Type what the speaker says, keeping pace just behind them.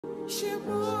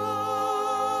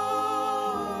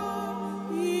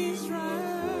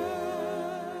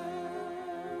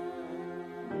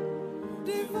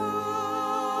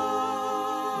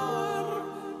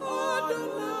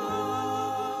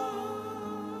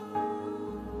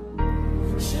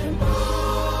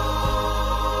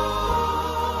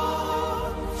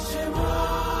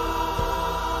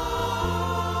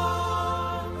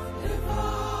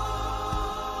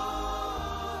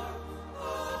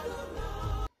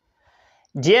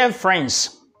Dear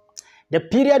friends, the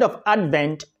period of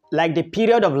Advent, like the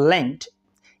period of Lent,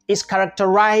 is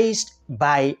characterized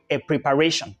by a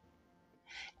preparation.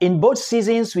 In both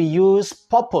seasons, we use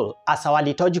purple as our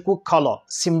liturgical color,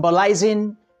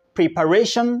 symbolizing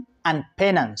preparation and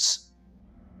penance.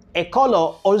 A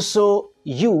color also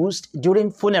used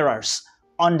during funerals,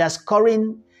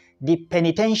 underscoring the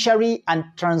penitentiary and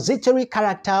transitory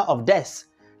character of death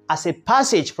as a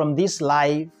passage from this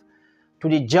life to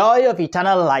the joy of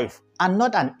eternal life and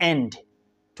not an end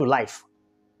to life.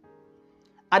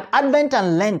 At Advent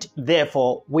and Lent,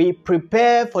 therefore, we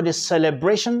prepare for the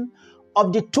celebration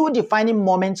of the two defining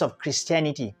moments of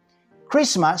Christianity,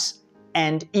 Christmas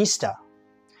and Easter.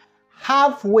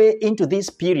 Halfway into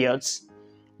these periods,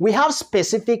 we have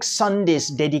specific Sundays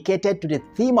dedicated to the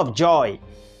theme of joy,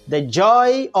 the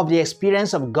joy of the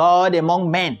experience of God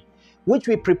among men, which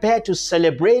we prepare to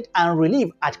celebrate and relive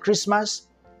at Christmas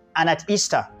and at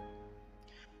Easter.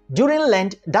 During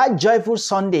Lent, that joyful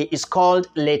Sunday is called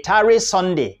Laetare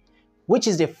Sunday, which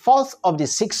is the fourth of the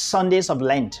 6 Sundays of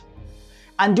Lent.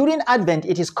 And during Advent,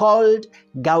 it is called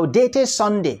Gaudete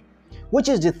Sunday, which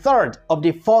is the third of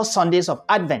the 4 Sundays of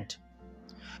Advent.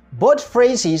 Both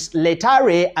phrases,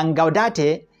 Laetare and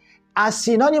Gaudete, are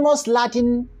synonymous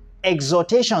Latin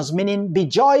exhortations meaning be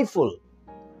joyful.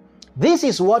 This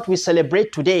is what we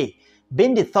celebrate today,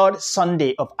 being the 3rd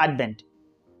Sunday of Advent.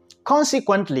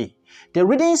 Consequently, the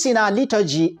readings in our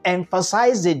liturgy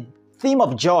emphasize the theme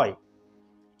of joy.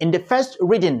 In the first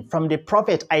reading from the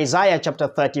prophet Isaiah chapter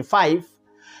 35,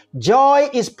 joy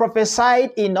is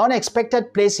prophesied in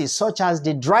unexpected places such as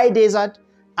the dry desert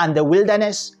and the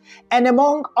wilderness, and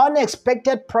among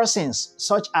unexpected persons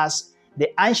such as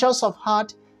the anxious of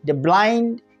heart, the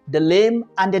blind, the lame,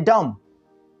 and the dumb.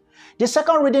 The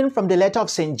second reading from the letter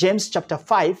of St. James chapter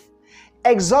 5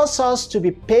 exhorts us to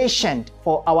be patient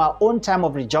for our own time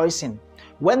of rejoicing,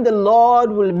 when the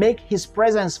Lord will make His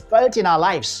presence felt in our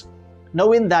lives,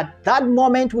 knowing that that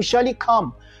moment will surely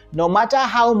come, no matter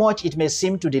how much it may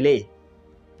seem to delay.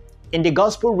 In the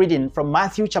Gospel reading from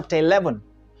Matthew chapter 11,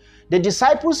 the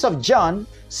disciples of John,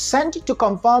 sent to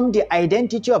confirm the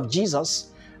identity of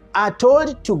Jesus, are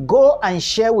told to go and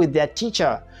share with their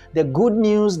teacher the good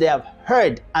news they have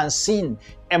heard and seen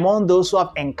among those who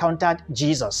have encountered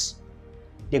Jesus.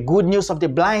 The good news of the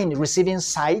blind receiving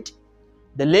sight,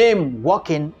 the lame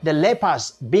walking, the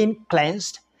lepers being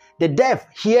cleansed, the deaf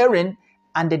hearing,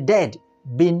 and the dead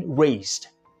being raised.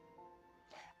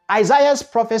 Isaiah's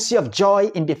prophecy of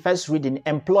joy in the first reading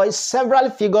employs several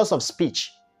figures of speech.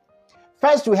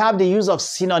 First, we have the use of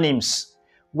synonyms,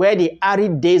 where the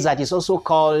arid desert is also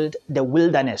called the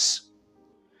wilderness.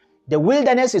 The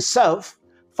wilderness itself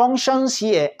functions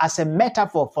here as a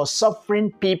metaphor for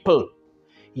suffering people,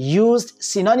 used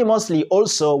synonymously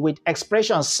also with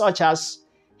expressions such as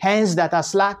hands that are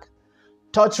slack,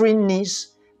 tottering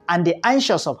knees, and the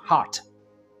anxious of heart.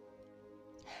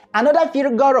 Another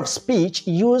figure of speech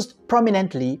used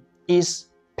prominently is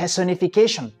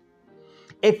personification,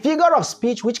 a figure of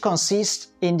speech which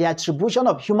consists in the attribution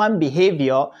of human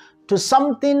behavior to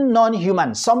something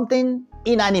non-human, something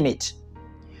inanimate.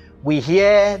 We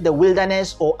hear the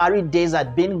wilderness or arid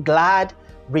desert being glad,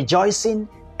 rejoicing,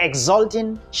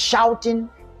 exulting, shouting,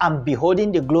 and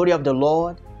beholding the glory of the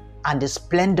Lord and the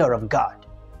splendor of God.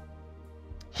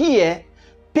 Here,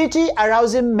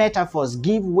 pity-arousing metaphors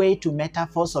give way to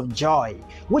metaphors of joy,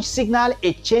 which signal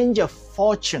a change of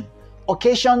fortune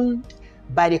occasioned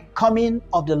by the coming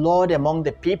of the Lord among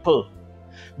the people.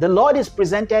 The Lord is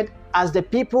presented as the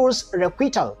people's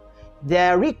requital,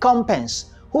 their recompense,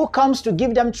 who comes to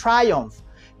give them triumph,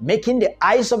 making the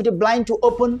eyes of the blind to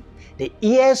open, the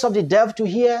ears of the deaf to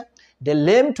hear, the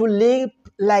lame to leap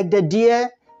like the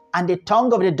deer, and the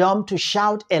tongue of the dumb to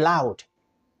shout aloud.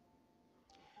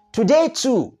 Today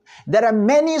too, there are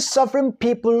many suffering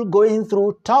people going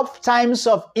through tough times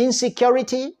of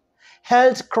insecurity,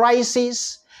 health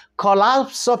crisis,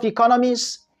 collapse of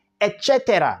economies,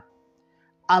 etc.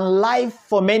 And life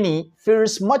for many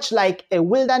feels much like a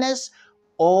wilderness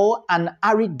or an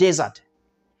arid desert.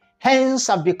 Hands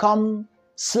have become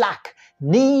slack,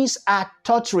 knees are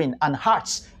tottering, and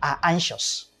hearts are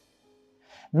anxious.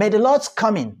 May the Lord's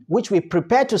coming, which we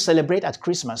prepare to celebrate at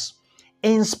Christmas,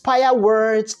 inspire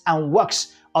words and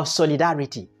works of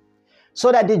solidarity,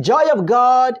 so that the joy of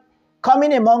God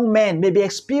coming among men may be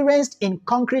experienced in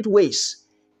concrete ways,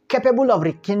 capable of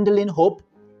rekindling hope,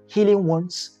 healing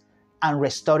wounds, and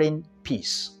restoring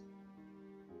peace.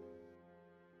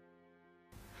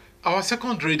 Our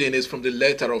second reading is from the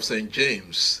letter of St.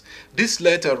 James. This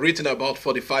letter, written about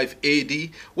 45 AD,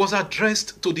 was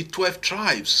addressed to the 12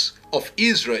 tribes of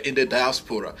Israel in the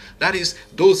diaspora. That is,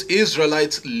 those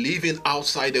Israelites living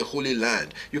outside the Holy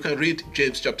Land. You can read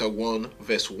James chapter 1,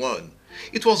 verse 1.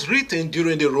 It was written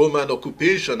during the Roman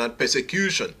occupation and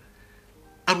persecution,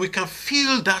 and we can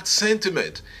feel that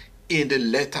sentiment in the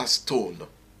letter's tone.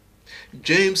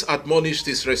 James admonished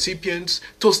his recipients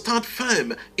to stand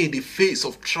firm in the face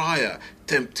of trial,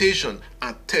 temptation,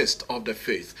 and test of the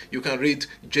faith. You can read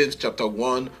James chapter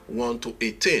 1, 1 to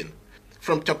 18.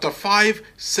 From chapter 5,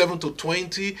 7 to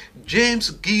 20,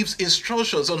 James gives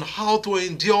instructions on how to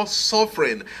endure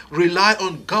suffering, rely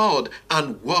on God,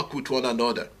 and work with one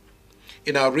another.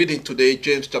 In our reading today,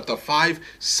 James chapter 5,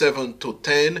 7 to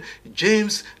 10,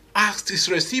 James asked his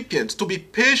recipients to be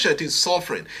patient in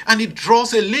suffering, and he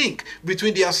draws a link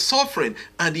between their suffering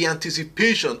and the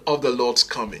anticipation of the Lord's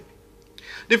coming.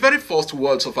 The very first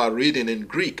words of our reading in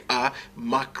Greek are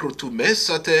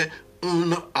makrotumesate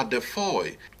un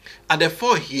adephoi.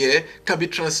 Adephoi here can be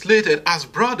translated as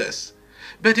brothers,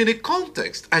 but in a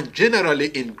context and generally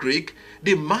in Greek,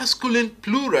 the masculine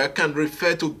plural can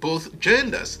refer to both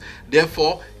genders.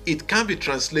 Therefore, it can be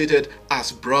translated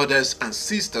as brothers and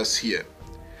sisters here.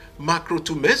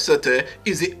 Makrotumesate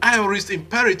is the aorist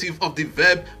imperative of the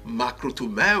verb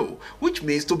makrotumeo, which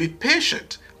means to be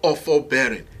patient or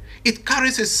forbearing. It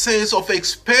carries a sense of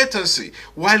expectancy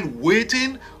while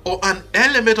waiting, or an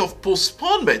element of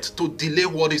postponement to delay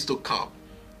what is to come.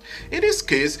 In this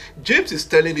case, James is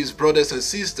telling his brothers and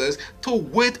sisters to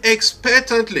wait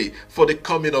expectantly for the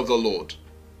coming of the Lord.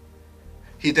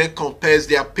 He then compares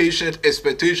their patient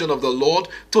expectation of the Lord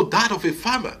to that of a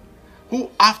farmer who,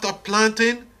 after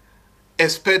planting,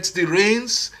 expects the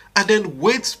rains and then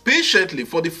waits patiently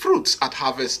for the fruits at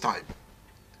harvest time.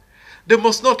 They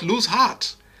must not lose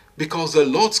heart, because the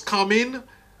Lord's coming,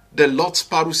 the Lord's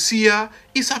parousia,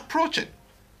 is approaching.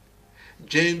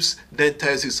 James then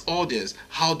tells his audience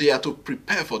how they are to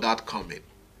prepare for that coming.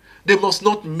 They must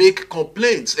not make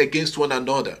complaints against one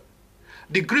another.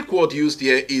 The Greek word used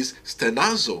here is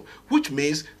stenazo, which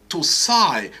means to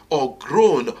sigh or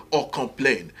groan or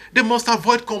complain. They must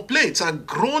avoid complaints and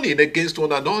groaning against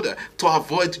one another to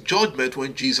avoid judgment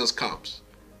when Jesus comes.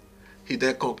 He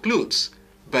then concludes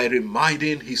by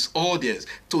reminding his audience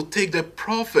to take the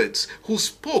prophets who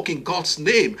spoke in God's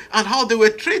name and how they were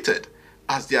treated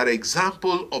as their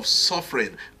example of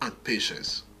suffering and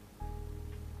patience.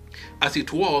 As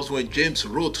it was when James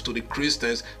wrote to the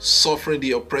Christians suffering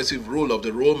the oppressive rule of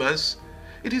the Romans,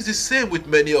 it is the same with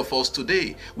many of us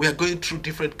today. We are going through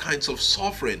different kinds of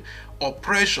suffering,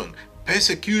 oppression,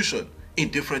 persecution in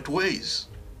different ways.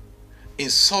 In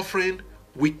suffering,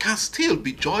 we can still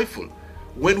be joyful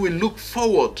when we look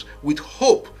forward with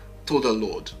hope to the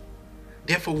Lord.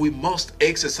 Therefore, we must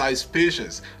exercise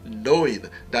patience, knowing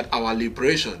that our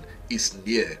liberation is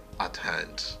near at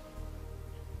hand.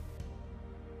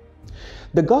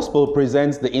 The Gospel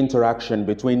presents the interaction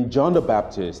between John the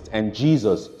Baptist and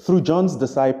Jesus through John's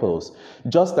disciples,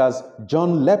 just as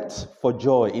John leapt for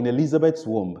joy in Elizabeth's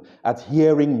womb at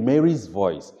hearing Mary's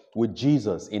voice with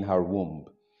Jesus in her womb.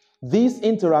 These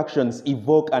interactions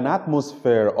evoke an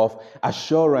atmosphere of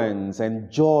assurance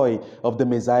and joy of the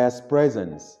Messiah's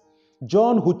presence.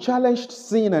 John, who challenged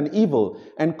sin and evil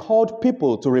and called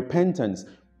people to repentance,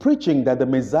 preaching that the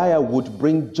Messiah would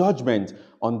bring judgment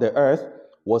on the earth,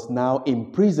 was now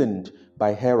imprisoned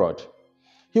by Herod.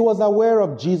 He was aware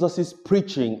of Jesus'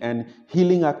 preaching and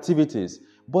healing activities,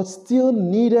 but still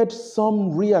needed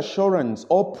some reassurance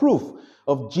or proof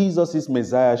of Jesus'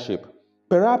 messiahship,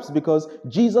 perhaps because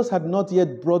Jesus had not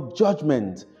yet brought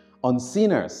judgment on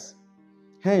sinners.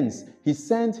 Hence, he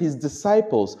sent his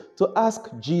disciples to ask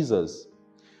Jesus,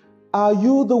 "Are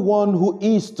you the one who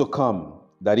is to come,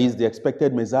 that is the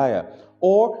expected Messiah,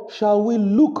 or shall we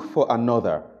look for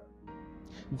another?"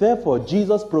 Therefore,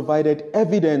 Jesus provided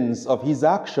evidence of his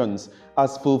actions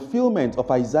as fulfillment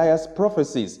of Isaiah's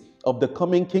prophecies of the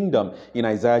coming kingdom in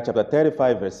Isaiah chapter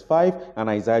 35 verse 5 and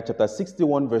Isaiah chapter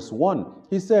 61 verse 1.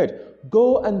 He said,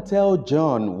 "Go and tell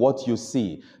John what you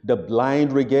see. The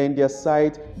blind regain their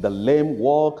sight, the lame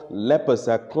walk, lepers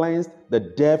are cleansed, the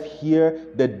deaf hear,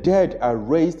 the dead are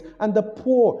raised, and the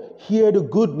poor hear the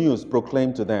good news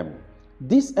proclaimed to them."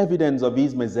 This evidence of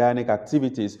his messianic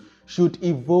activities should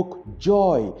evoke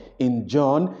joy in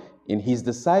John, in his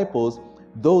disciples,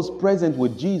 those present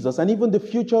with Jesus, and even the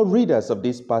future readers of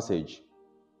this passage.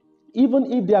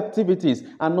 Even if the activities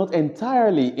are not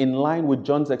entirely in line with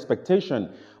John's expectation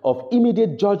of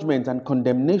immediate judgment and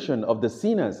condemnation of the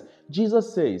sinners,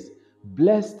 Jesus says,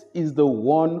 "Blessed is the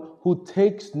one who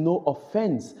takes no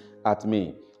offense at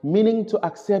me," meaning to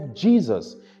accept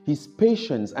Jesus, his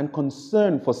patience and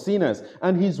concern for sinners,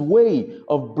 and his way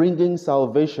of bringing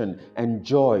salvation and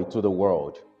joy to the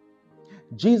world.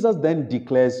 Jesus then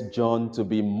declares John to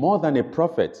be more than a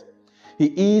prophet.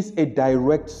 He is a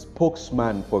direct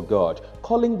spokesman for God,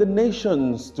 calling the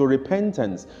nations to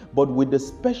repentance, but with the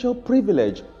special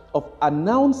privilege of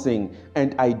announcing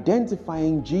and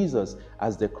identifying Jesus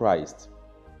as the Christ.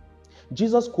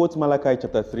 Jesus quotes Malachi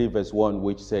chapter 3 verse 1,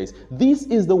 which says, "This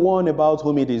is the one about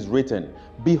whom it is written,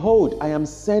 Behold, I am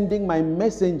sending my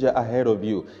messenger ahead of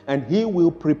you, and he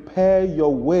will prepare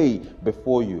your way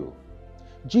before you."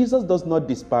 Jesus does not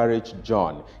disparage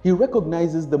John. He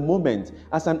recognizes the moment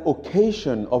as an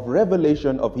occasion of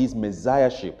revelation of his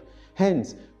messiahship.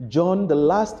 Hence, John, the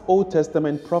last Old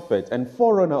Testament prophet and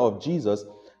forerunner of Jesus,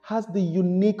 has the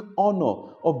unique honor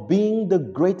of being the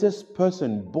greatest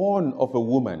person born of a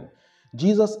woman.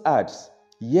 Jesus adds,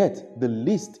 "Yet the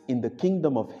least in the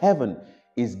kingdom of heaven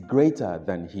is greater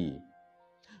than he."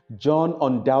 John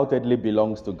undoubtedly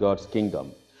belongs to God's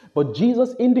kingdom, but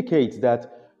Jesus indicates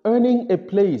that earning a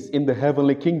place in the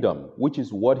heavenly kingdom, which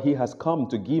is what he has come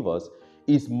to give us,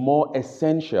 is more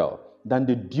essential than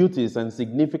the duties and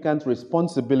significant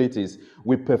responsibilities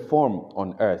we perform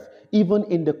on earth, even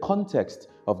in the context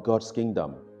of God's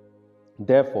kingdom.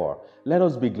 Therefore, let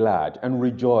us be glad and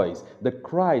rejoice that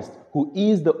Christ, who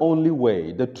is the only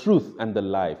way, the truth, and the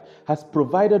life, has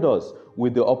provided us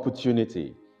with the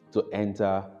opportunity to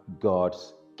enter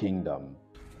God's kingdom.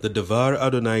 The Devar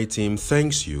Adonai team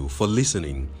thanks you for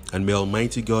listening, and may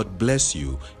Almighty God bless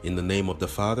you in the name of the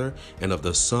Father, and of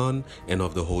the Son, and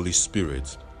of the Holy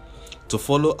Spirit. To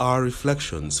follow our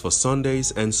reflections for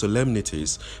Sundays and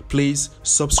solemnities, please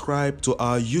subscribe to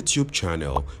our YouTube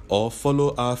channel or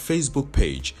follow our Facebook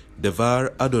page,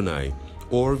 Devar Adonai,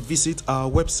 or visit our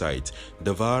website,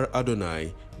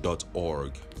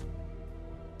 devaradonai.org.